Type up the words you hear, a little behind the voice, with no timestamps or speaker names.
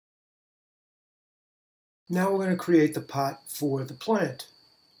Now we're going to create the pot for the plant.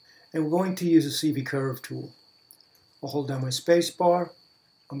 And we're going to use the CV curve tool. I'll hold down my space bar.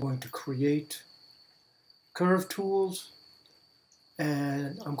 I'm going to create curve tools.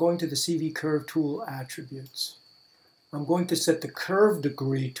 And I'm going to the CV curve tool attributes. I'm going to set the curve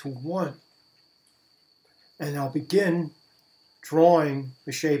degree to 1. And I'll begin drawing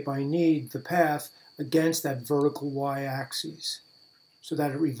the shape I need, the path, against that vertical y-axis so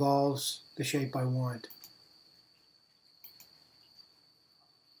that it revolves the shape I want.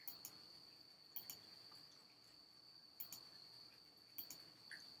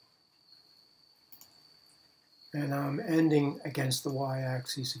 And I'm ending against the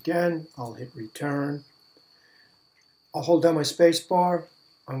y-axis again. I'll hit return. I'll hold down my space bar.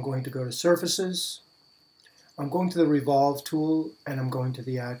 I'm going to go to surfaces. I'm going to the revolve tool and I'm going to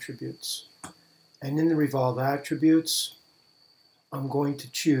the attributes. And in the revolve attributes, I'm going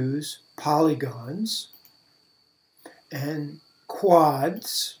to choose polygons and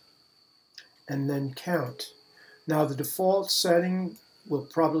quads and then count. Now the default setting will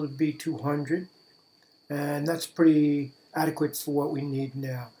probably be 200. And that's pretty adequate for what we need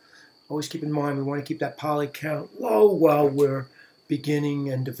now. Always keep in mind we want to keep that poly count low while we're beginning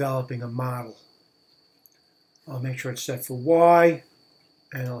and developing a model. I'll make sure it's set for Y,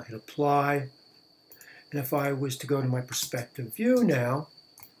 and I'll hit apply. And if I was to go to my perspective view now,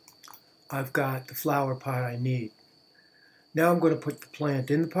 I've got the flower pot I need. Now I'm going to put the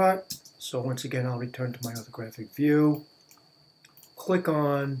plant in the pot. So once again, I'll return to my orthographic view, click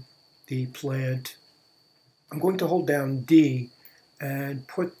on the plant. I'm going to hold down D and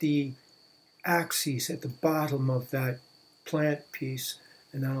put the axis at the bottom of that plant piece,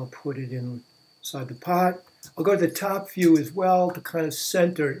 and then I'll put it inside the pot. I'll go to the top view as well to kind of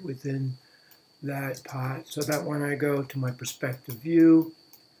center it within that pot so that when I go to my perspective view,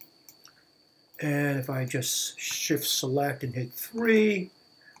 and if I just shift select and hit 3,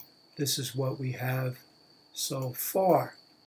 this is what we have so far.